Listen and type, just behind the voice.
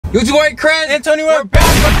You two boy Chris and Tony, we're back.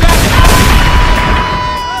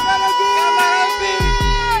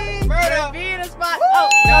 Murda. Be in the spot.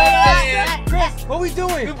 Chris, what we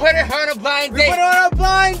doing? We put her on a blind date. We put her on a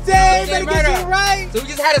blind date. Better get you right. So we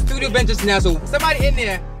just had a studio bench just now. So somebody in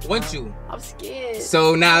there wants you. I'm scared.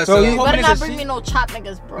 So now, you better not bring me no chop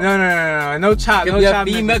niggas, bro. No chop. Could be a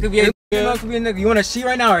female, could be a nigga. You want a she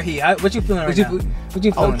right now or he? What you feeling right now? What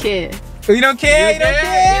you feeling? Okay. So you don't care? You don't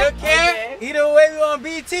care? Okay. Either way, we on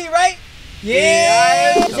BT, right?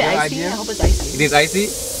 Yeah. Is it icy? I hope it's icy. You think it's icy?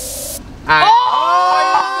 Oh!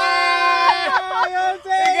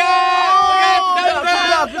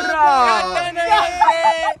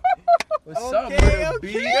 What's up, Murda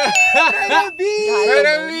B? Murda B.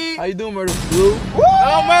 How you doing, Bklu?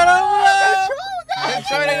 Oh, Murda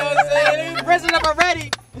B. He pressing up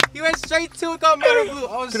already. He went straight to it, called Murda B.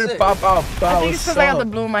 Oh, shit. Pop out. I think it's because I got the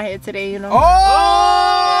blue in my head today, you know?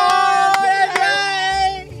 Oh, that's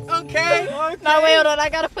right. Okay. No, wait, hold on. I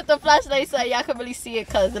gotta put the flashlight so y'all can really see it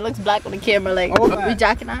because it looks black on the camera. Like, we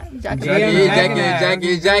jacking that? Jacking. They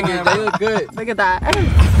look good. Look at that.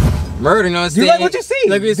 Murda, you know what I'm saying? Do you like what you see?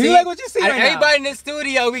 Do you like what you see right now? Everybody in the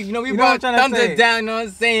studio, we brought Thunder down, you know what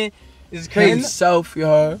I'm saying? It's crazy. Self, you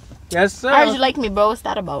heard? Yes, sir. I heard you like me, bro. What's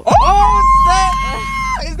that about?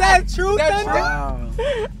 Oh, is that true, Thunder? Wow.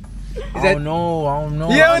 I don't know.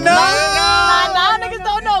 You don't know? Nah, niggas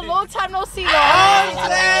don't know. Long time no see,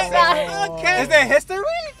 though. Okay. Is there history?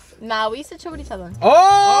 Nah, we used to chill with each other.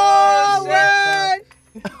 Oh, word.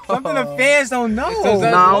 Something the fans don't know.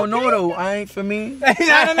 Nah, I don't know though. I ain't for me.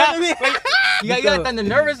 You got Thunder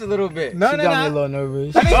nervous a little bit. She got me a little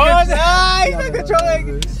nervous. He's not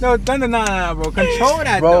controlling. No, Thunder, nah, bro. Control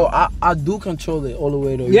that, bro. I do control it all the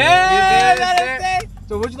way though. Yeah, that's it.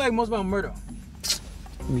 So what you like most about Murda?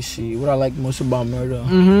 Let me see. What I like most about Murda.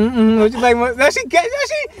 What you like most? Damn,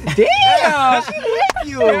 she with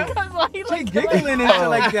you. She giggling and shit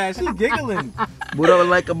like that. She giggling. What I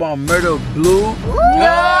like about Bklu?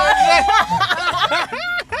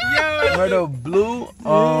 Bklu.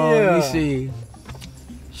 Let me see.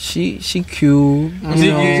 She cute.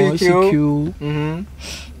 She cute.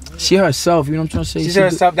 She herself, you know what I'm trying to say? She's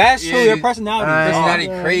herself. That's true. Your personality. Personality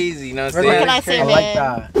crazy, you know what I'm saying? What can I say, I man? like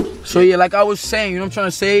that. So yeah, like I was saying, you know what I'm trying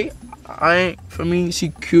to say? I ain't, for me, she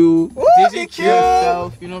cute. She cute.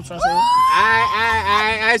 Herself, you know what I'm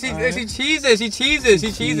trying to say? She cheeses.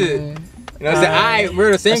 You know what I'm saying?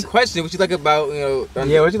 We're the same question. What you like about, you know,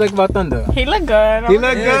 Thunder? Yeah, what you like about Thunder? He look good. He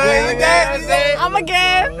look good. I'm a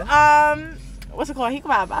good. What's it called? He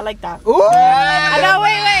come out. I like that. Ooh. No,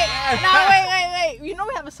 wait. You know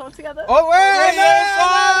we have a song together? Oh, wait.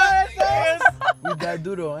 We got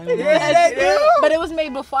do though. But it was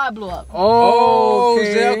made before I blew up. Oh,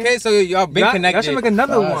 okay. So y'all been connected. Y'all should make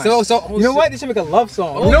another one. So you know what? They should make a love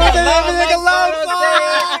song. You know what? They should make a love song.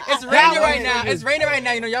 It's raining right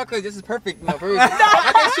now. You know, y'all could. This is perfect. Y'all can shoot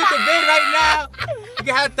the vid right now. You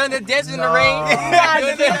can have Thunder dancing in the rain.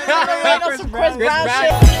 Some Chris Brown shit.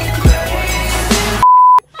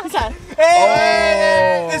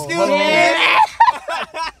 Hey, excuse me.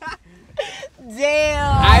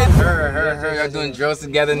 Damn. I heard y'all doing drills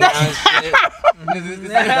together now and shit.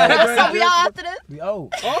 So we all after this? We out.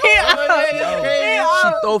 She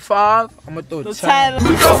throw 5, I'm gonna throw 10. 10.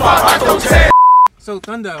 We throw 5, I throw 10. So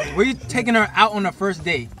Thunder, where you taking her out on the first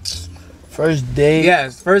date? First date?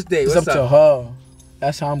 Yes, first date. It's What's up to her.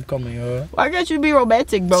 That's how I'm coming, yo. Why can't you be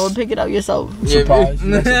romantic, bro, and pick it out yourself? Surprise.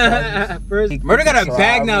 Murda got a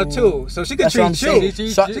bag now too, so she can treat you.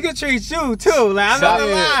 She can treat you too. Like I'm not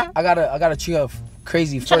gonna lie. I gotta treat her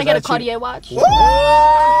crazy first. Trying to get a Cartier watch? Wait,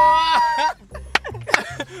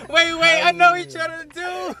 I know what you're trying to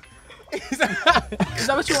do. Is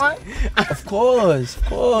that what you want? Of course.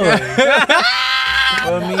 You know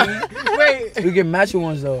what I mean? Wait. We get matching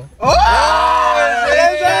ones though. What's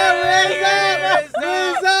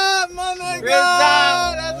up, mama?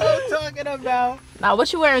 That's what I'm talking about. Now,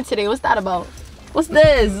 what you wearing today? What's that about? What's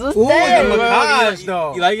this? What's Ooh, this? the massage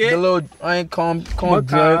though. You like it? The little, I ain't calm Massage.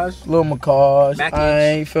 drip, little massage. Mackage. I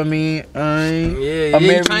ain't for me. I ain't. Yeah.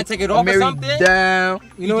 You trying to take it off or something? Down.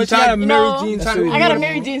 You know what? You got a Mary Jeans. I got a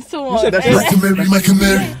Mary Jeans too on. That's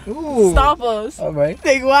Ooh. Stompers. All right.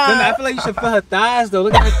 Think wow. Then I feel like you should feel her thighs though.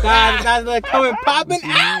 Look at her thighs. The thighs are like coming popping.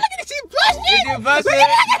 Ah, look at it. She blushing. She blushing.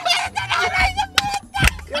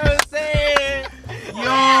 You know what I'm saying?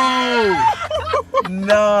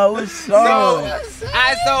 No, what's up?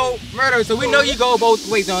 So Murda, so we know you go both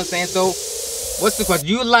ways, you know what I'm saying? So What's the question?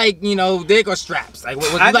 You like, you know, dick or straps? Like,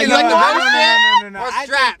 what you like the real shit or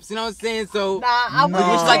straps? You know what I'm saying? So, nah, I would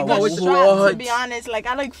like what? straps, to be honest. Like,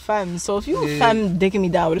 I like femme. So if you femme dicking me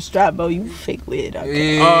down with a strap, bro, you fake weird.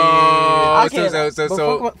 Okay. Yeah.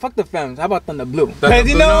 So fuck the femmes. How about thunderbklu? Cause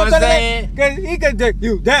you know what I'm saying? Cause he could dick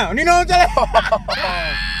you down. You know what I'm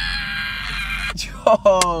saying?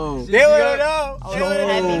 Yo, they would know.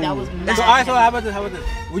 That was mad. So, alright, so how about this?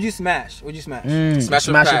 Would you smash? Would you smash? Smash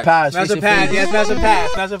or pass. Smash or pass. Yeah, smash or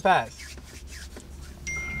pass. Smash or pass.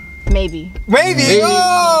 Maybe. Damn, you know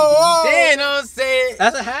what I'm saying?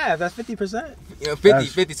 That's a half. That's 50%. You know,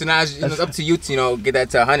 50. So now it's up to you to, you know, get that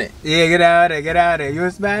to 100. Yeah, get out of there. You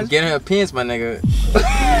a smash? Get her pins, my nigga.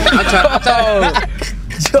 I'm trying.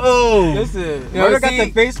 Yo, listen. You got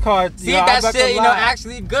the face card. See, that shit, you know,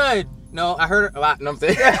 actually good. No, I heard it a lot. No, I'm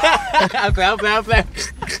saying. I'm playing.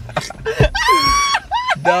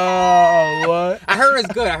 No, what? I heard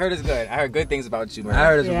it's good. I heard good things about you, man. I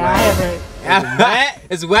heard it's wet.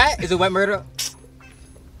 It's wet? Is it wet murder?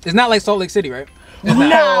 It's not like Salt Lake City, right? No.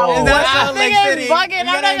 It's not Salt Lake City. Bugging.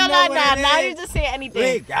 I'm not gonna lie. Now you just say anything.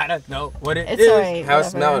 We gotta know what it is. It's alright. How it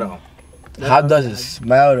smell though? How does it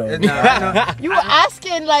smell though? You were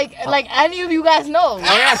asking like any of you guys know.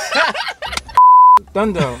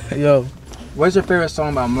 Thunder. Yo, what's your favorite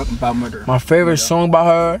song about Murda? my favorite song about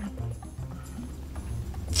her.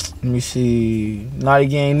 Let me see. Not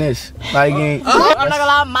again this. Not again. I'm not gonna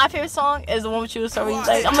lie. My favorite song is the one with you. So he's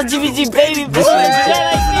like, I'm a GBG baby. This boy.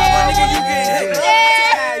 is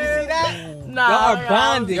Nah, Y'all are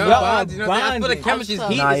bonding. Y'all bonding. I feel the chemistry's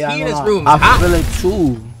heat. It's heat in this room. I feel it too. You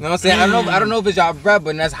know what I'm saying? I don't know if it's y'all breath,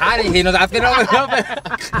 but that's hot in here. I feel it.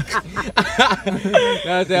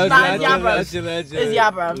 It's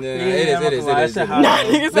y'all breath. It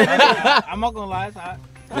is. I'm not gonna lie, it's hot.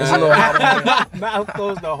 Mouth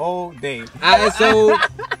closed the whole day. Alright, so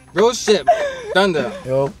real shit, Thunder.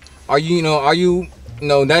 Yo, Are you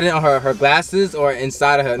nutting on her glasses or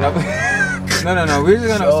inside of her? No. No. We're just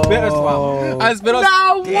gonna spit or swallow. I spit on.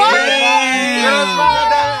 No, what?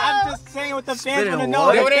 I'm just saying what the fans wanna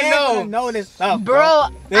know. They wanna know. Know this stuff, Bro,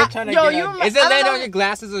 They're trying to get Is it landing on your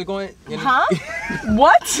glasses or going? Huh?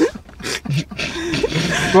 What?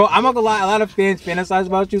 Bro, I'm not gonna lie, a lot of fans fantasize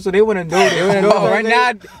about you, so they wanna know. They wanna know right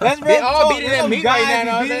now. They all beating at me right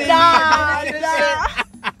now.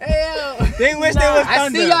 They wish they was Thunder. I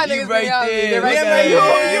see y'all niggas right there. You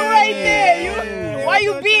right Why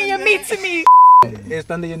you being your meat to me? Is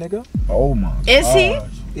Thunder your nigga? oh my. Is he?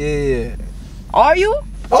 Yeah. Are you?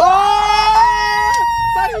 Oh!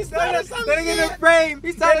 He's starting in the frame.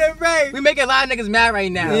 He's starting in the frame. We making a lot of niggas mad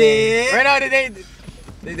right now. Yeah. Right now,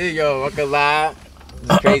 they yo, I could lie.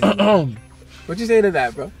 It's crazy. What you say to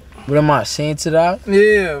that, bro? What am I saying to that?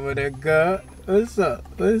 Yeah, with a girl. What's up?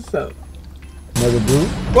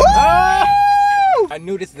 Murda. I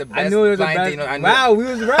knew this is the best. I knew it was the blind best. date, I knew Wow, we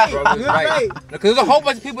was right. Bro, we was right. Because there's a whole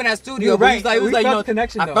bunch of people in that studio. Right. It was like, We you felt know, the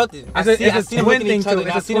connection, I though. felt it. I It's a see them twin looking at thing each other. too.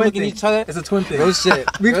 I see them looking at each other. It's a twin thing. Real shit.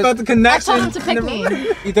 We felt the I connection. told him to pick me.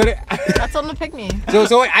 You thought it? I told him to pick me.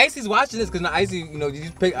 So wait, Icy's watching this because Icy, you know, you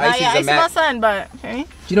just pick Icy's Yeah, a Icy's my match. son, but hey.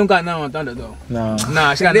 She don't got nothing on Thunder though. No.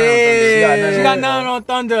 Nah, she got nothing on Thunder. She got nothing on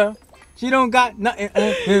Thunder. She don't got nothing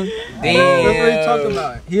on him. Damn. That's what you talking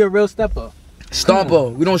about. He a real stepper.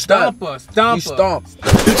 Stomper. We don't stop. Stomper. We stomp.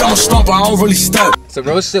 I'm a stomper, I don't really step. So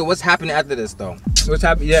real shit, what's happening after this though? What's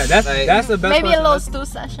happening? Yeah, that's the best. Maybe a little stew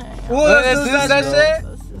session. Let's do that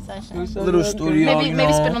shit. Little studio.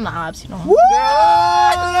 Maybe spin on the ops, you know.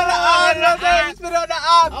 Spit on the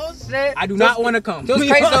ops. Oh shit. I do not want to come. So it's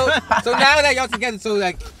crazy. So now that y'all together, so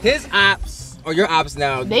like his ops or your ops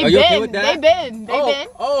now, They are you okay with been. that? They been.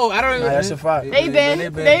 Oh, I don't even. Nah, that's a fact. They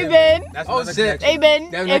been. That's Oh, another shit. connection. They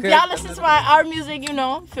been. That was If okay. y'all listen to our music, you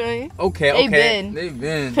know, feel me? Okay. They been. They've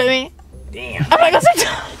been. Feel me? Damn. I'm like,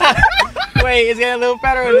 Wait, it's getting a little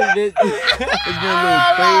fatter in this bitch. It's been a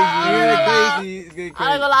little crazy. It's getting I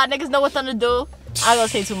crazy. ain't gonna lie, niggas know what Thunder do. I ain't gonna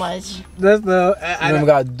say too much. That's the. You know, we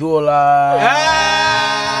got Dola.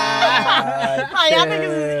 Y'all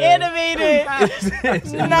niggas is animated.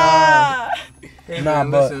 Nah. Nah,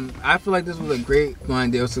 but listen, I feel like this was a great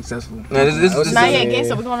blind date. It was successful. Nah, this is Nah, yeah, gay,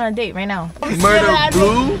 so we're going on a date right now.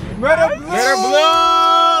 Murdabklu. Murda.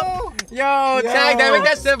 Yo, tag that. Make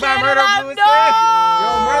that shit by Murda. Yo,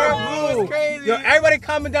 Murda. Crazy. Yo, everybody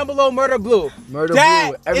comment down below Murda.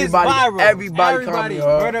 Murdabklu. Everybody comment.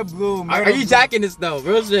 Murda. Are you jacking this though?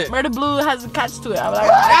 Real shit. Murda has a catch to it. I'm like,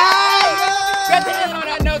 Got the end on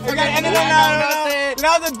that note. We got the end on that note.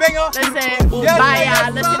 Now the bingo. listen, bye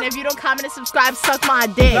y'all. Listen, if you don't comment and subscribe, suck my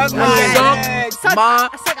dick. Suck my dick. Suck our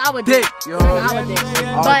dick. Suck our dick.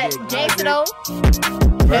 But James, though,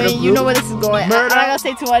 I mean, you know where this is going. I'm not gonna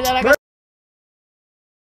say too much.